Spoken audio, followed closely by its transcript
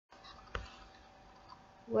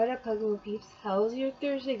What up, Puzzle Peeps? How's your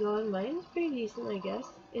Thursday going? Mine's pretty decent, I guess.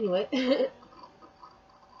 Anyway,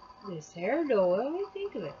 this hair, though, what do I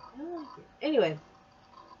think of it? I don't like it. Anyway,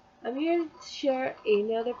 I'm here to share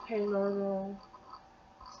another paranormal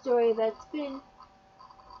story that's been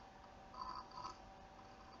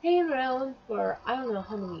hanging around for I don't know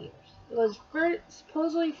how many years. It was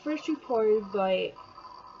supposedly first reported by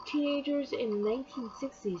teenagers in the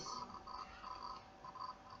 1960s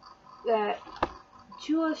that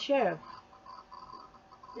to a sheriff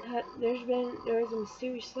there was a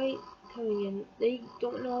mysterious light coming in. They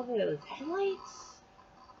don't know if it was headlights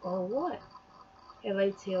or what.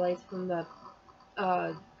 Headlights from the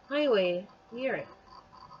highway near it.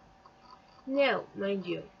 Now, mind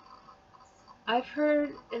you, I've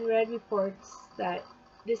heard and read reports that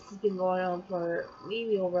this has been going on for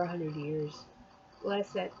maybe over 100 years. Less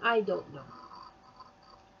than, I don't know.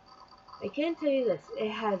 I can tell you this, it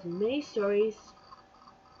has many stories,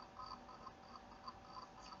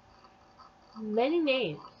 many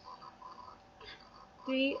names.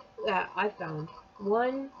 3 that I found.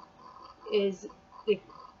 One is,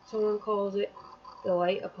 someone calls it the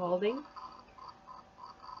light of Paulding.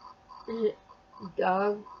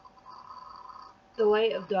 The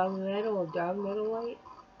light of dog metal, or dog metal light.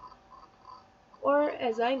 Or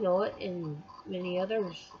as I know it, and many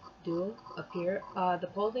others do appear, the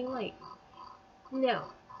Paulding light.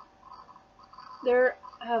 Now, there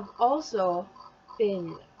have also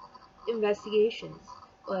been investigations.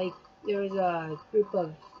 Like, there was a group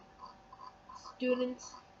of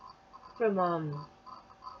students from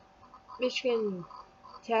Michigan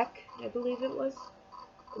Tech, I believe it was,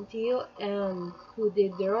 in Teal, who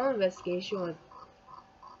did their own investigation with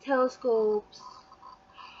telescopes,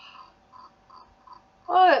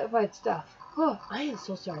 all that fun stuff. Oh, I am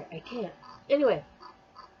so sorry, I can't. Anyway,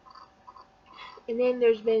 and then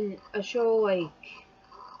there's been a show like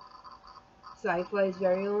Sci-Fi's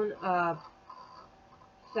very own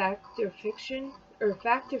Fact or Fiction, or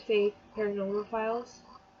Fact or Fake Paranormal Files,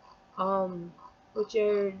 which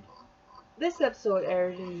aired, this episode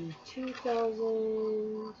aired in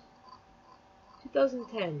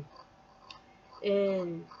 2010,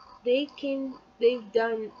 and they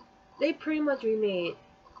pretty much did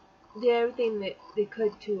everything that they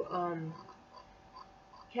could to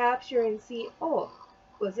capture and see, oh,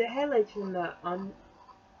 was it headlights from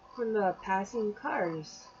the passing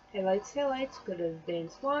cars? Headlights, could have been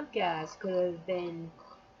swamp gas, could have been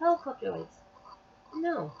helicopter lights.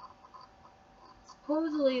 No.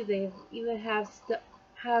 Supposedly they even have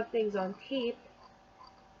things on tape.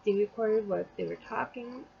 They recorded what they were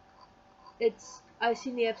talking. I've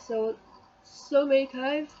seen the episode so many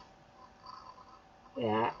times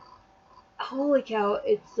that holy cow,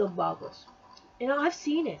 it still boggles. And I've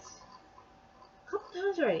seen it a couple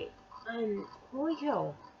times already, and holy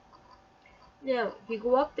cow. Now, if you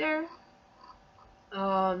go up there,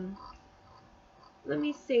 let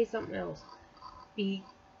me say something else. Be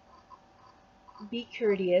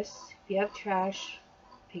courteous. If you have trash,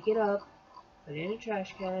 pick it up, put it in a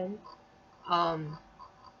trash can.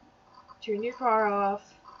 Turn your car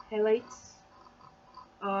off, headlights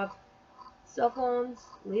off, cell phones,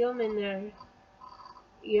 leave them in there.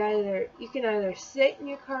 You can either sit in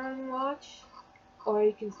your car and watch, or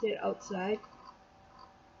you can sit outside.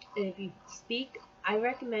 And if you speak, I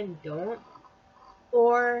recommend don't,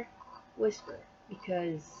 or whisper,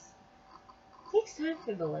 because it takes time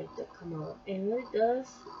for the light to come out. And when it does,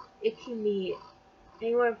 it can be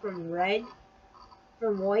anywhere from white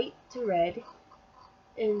to red,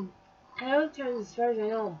 and at other times, as far as I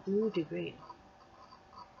know, blue to green.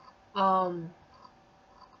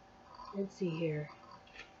 Let's see here.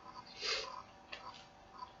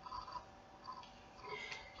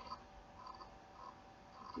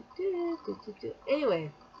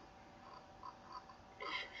 Anyway,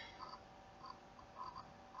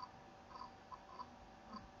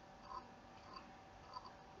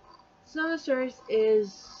 some of the stories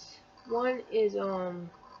one is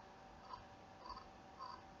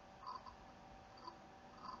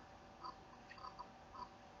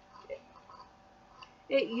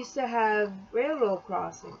it used to have railroad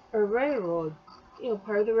crossing, or railroad,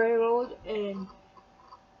 part of the railroad, and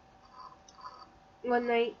one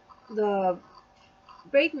night the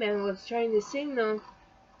brakeman was trying to signal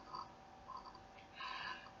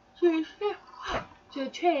to the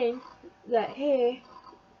train that, hey,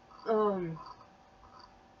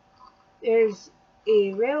 there's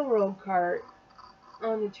a railroad cart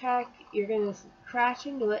on the track, you're gonna crash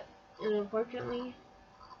into it, and unfortunately,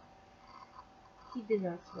 he did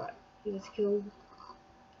not survive. He was killed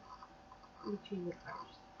between the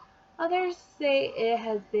cars. Others say it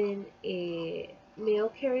has been a mail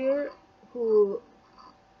carrier who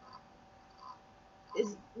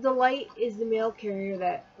is the light is the mail carrier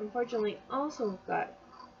that unfortunately also got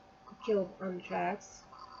killed on the tracks.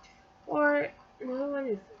 Or another one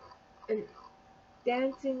is an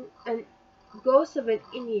dancing an ghost of an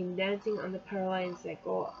Indian dancing on the power lines that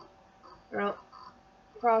go around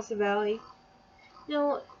across the valley.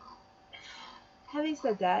 Now, having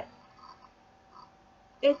said that,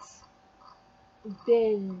 it's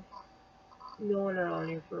been known around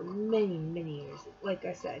here for many, many years, like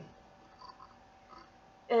I said.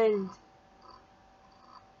 And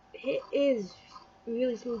it is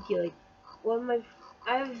really spooky. Like, one of my,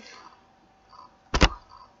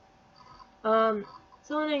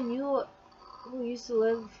 someone I knew who used to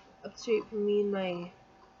live up the street from me and my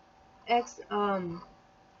ex,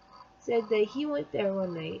 said that he went there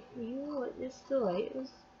one night and he witnessed the light. It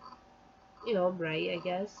was, you know, bright, I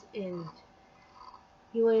guess, and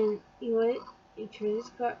he turned his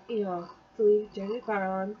car, you know, to leave, turned the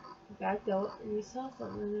car on, backed out, and he saw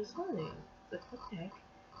something in his morning. Like, what the heck?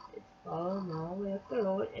 It's following all the way up the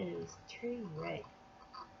road, and it was turning red.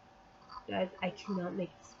 Guys, I cannot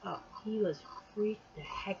make this up. He was freaked the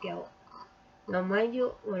heck out. Now, mind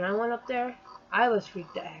you, when I went up there, I was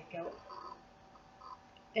freaked the heck out.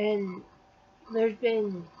 And there's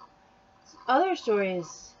been other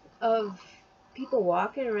stories of people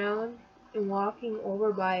walking around and walking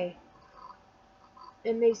over by,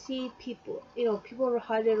 and they see people, you know, people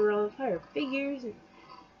hiding around fire, figures,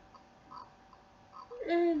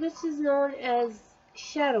 and this is known as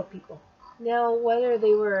shadow people. Now, whether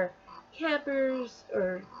they were campers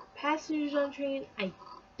or passengers on train, I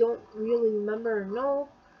don't really remember or know,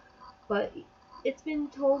 but it's been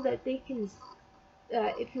told that they can,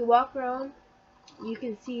 if you walk around, you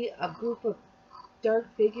can see a group of dark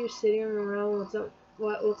figures sitting around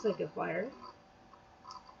what looks like a fire.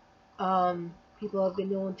 People have been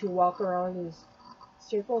known to walk around in a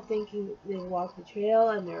circle thinking they walked the trail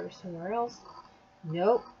and they're somewhere else.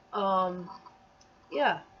 Nope.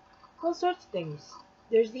 Yeah, all sorts of things.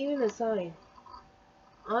 There's even a sign.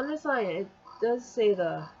 On the sign, it does say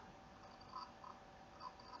the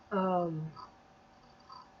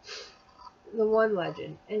one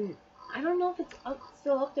legend, and I don't know if it's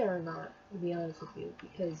still up there or not, to be honest with you,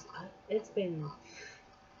 because it's been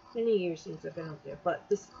many years since I've been up there. But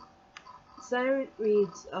this sign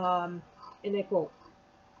reads, and I quote,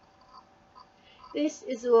 "This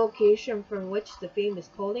is the location from which the famous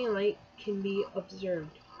Paulding light can be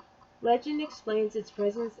observed. Legend explains its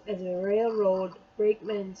presence as a railroad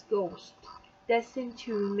brakeman's ghost, destined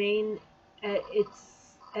to remain at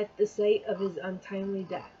the site of his untimely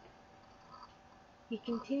death. He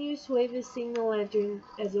continues to wave his signal lantern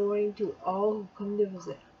as a warning to all who come to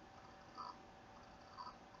visit."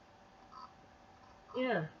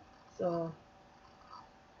 Yeah, so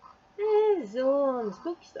it is a little on the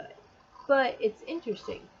spooky side, but it's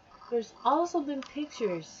interesting. There's also been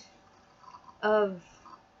pictures of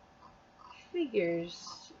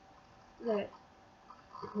figures that,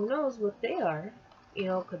 who knows what they are. You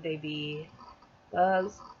know, could they be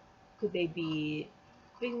bugs? Could they be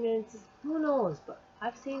figments? Who knows? But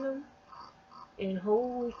I've seen them, and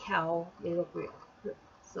holy cow, they look real.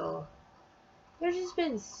 So there's just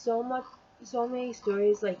been so many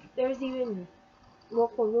stories. Like, there's even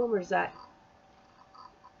local rumors that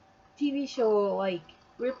TV show like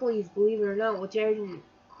Ripley's Believe It or Not, which aired in,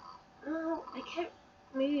 oh, I can't,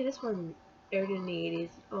 maybe this one aired in the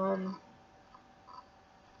 80s.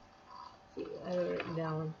 See, I have it written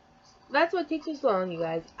down. That's what takes me so long, you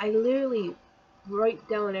guys. I literally write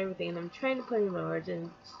down everything, and I'm trying to put it in my words,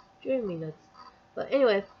 and it's driving me nuts. But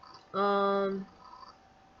anyway, let's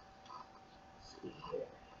see here.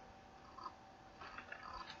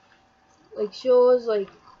 Like shows like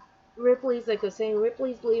Ripley's, like I was saying,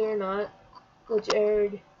 Ripley's Believe It or Not, which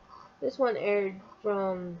aired, this one aired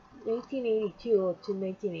from 1982 to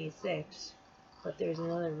 1986, but there's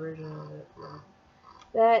another version of it now.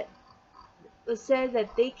 That was said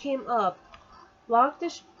that they came up, blocked the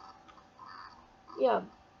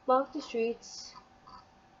streets,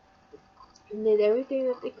 and did everything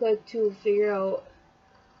that they could to figure out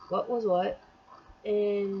what was what,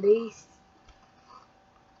 and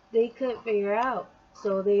they couldn't figure it out.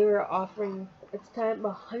 So they were offering at the time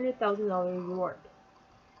a $100,000 reward.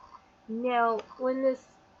 Now, when this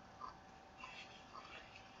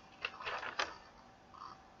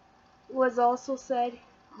was also said,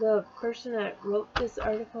 the person that wrote this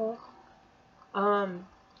article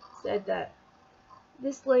said that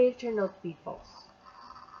this later turned out to be false.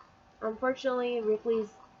 Unfortunately,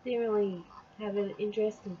 Ripley's didn't really have an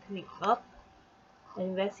interest in coming up and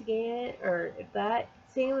investigating it, or if that.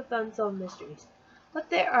 Same with Unsolved Mysteries. But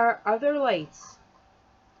there are other lights,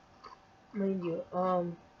 mind you.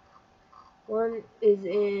 One is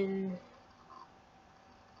in,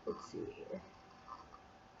 let's see here,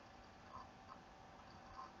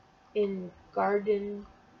 in Guardian,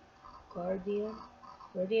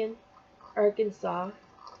 Arkansas.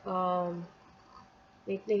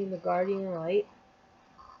 Nicknamed the Guardian Light.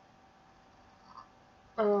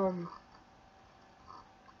 You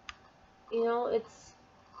know, it's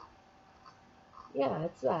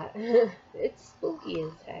that. It's spooky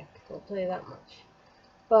as heck, I'll tell you that much.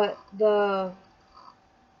 But the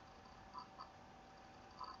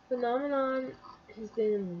phenomenon has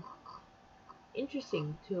been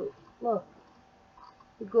interesting to look,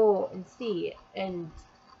 to go and see, and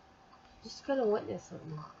just kind of witness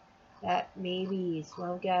something. That maybe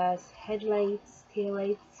swamp gas, headlights,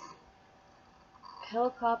 taillights,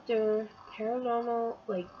 helicopter, paranormal,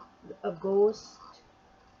 like a ghost,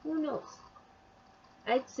 who knows?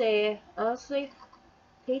 I'd say, honestly,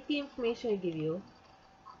 take the information I give you,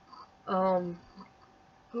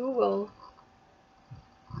 Google,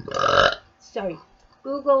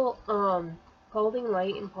 Google, Paulding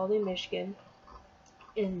Light in Paulding, Michigan,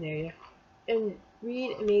 in there, and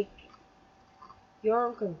read and make your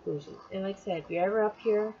own conclusion. And like I said, if you're ever up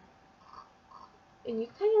here, and you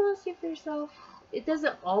kind of want to see for yourself, it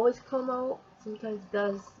doesn't always come out, sometimes it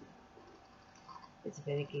does. It's a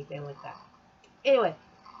finicky thing like that. Anyway,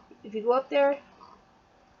 if you go up there,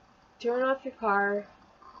 turn off your car,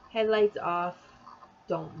 headlights off,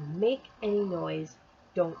 don't make any noise,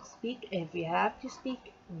 don't speak, and if you have to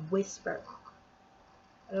speak, whisper.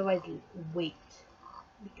 Otherwise, wait.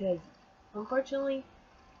 Because, unfortunately,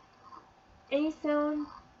 any sound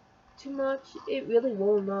too much, it really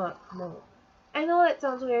will not come out. I know that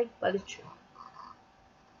sounds weird, but it's true.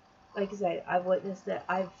 Like I said, I've witnessed it.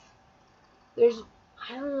 I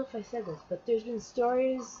don't know if I said this, but there's been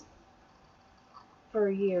stories for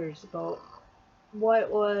years about what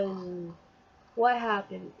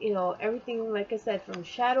happened. You know, everything, like I said, from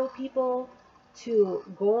shadow people to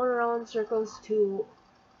going around circles to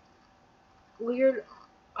weird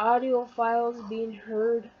audio files being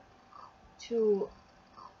heard to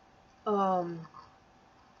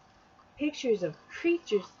pictures of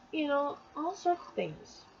creatures, you know, all sorts of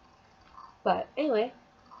things. But anyway,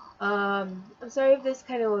 I'm sorry if this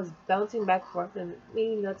kind of was bouncing back and forth and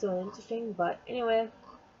maybe not so interesting, but anyway.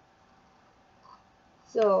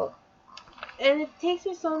 So, and it takes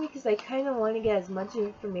me so long because I kind of want to get as much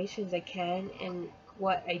information as I can, and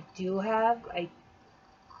what I do have,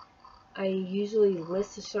 I usually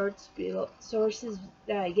list the sources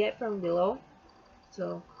that I get from below.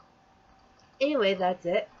 So, anyway, that's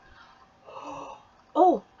it.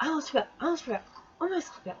 Oh, I almost forgot. Oh my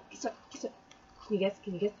god, guess what?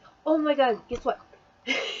 Can you guess? Oh my god, guess what?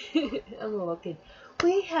 I'm a little kid.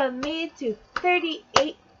 We have made to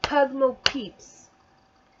 38 Pugmo peeps.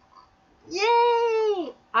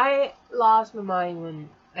 Yay! I lost my mind when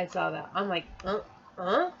I saw that. I'm like, huh?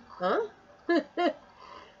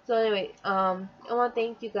 So anyway, I want to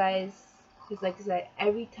thank you guys, because like I said,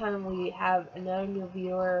 every time we have another new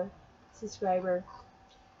viewer, subscriber,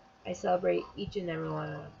 I celebrate each and every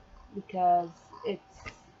one of them, because it's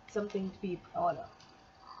something to be proud of.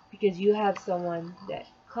 Because you have someone that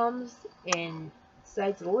comes and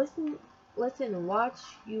decides to listen and watch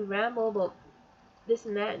you ramble about this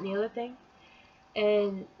and that and the other thing,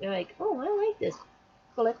 and they're like, oh, I like this.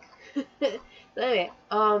 Click. So anyway,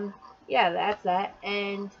 yeah, that's that.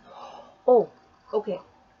 And oh, okay,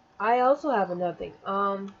 I also have another thing.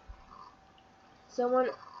 Someone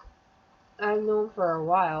I've known for a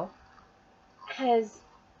while has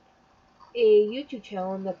a YouTube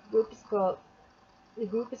channel, and the group is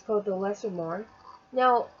called The Lesser More.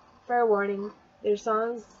 Now, fair warning, there's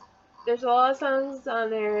a lot of songs on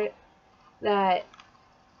there that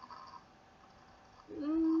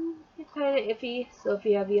are kind of iffy, so if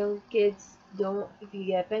you have young kids, if you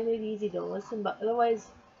get offended easy, don't listen, but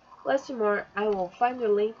otherwise, Lesser More, I will find their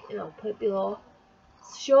link and I'll put it below.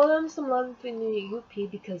 Show them some love in the UP,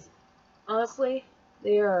 because honestly,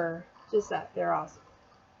 they are just that, they're awesome.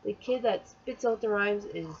 The kid that spits out the rhymes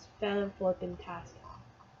is fan-flippin-tastic.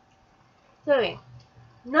 So anyway,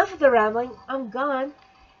 enough of the rambling, I'm gone.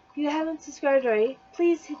 If you haven't subscribed already,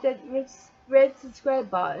 please hit that red subscribe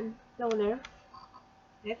button down there.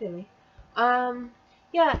 Definitely.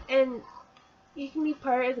 Yeah, and you can be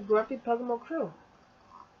part of the Grumpy Pugmo crew.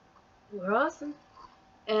 We're awesome.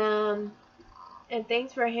 And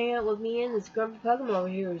thanks for hanging out with me and this Grumpy Pugmo over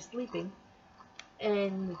here who's sleeping.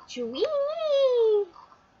 And Chewie!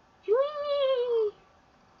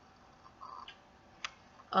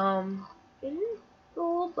 And the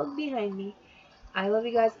little bug behind me. I love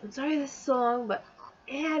you guys. I'm sorry this is so long, but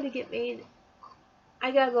it had to get made.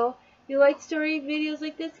 I gotta go. If you like story videos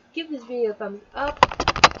like this, give this video a thumbs up,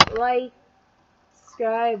 like,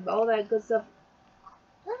 subscribe, all that good stuff.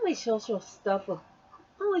 All my social stuff will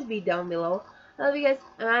always be down below. I love you guys.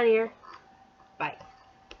 I'm out of here. Bye.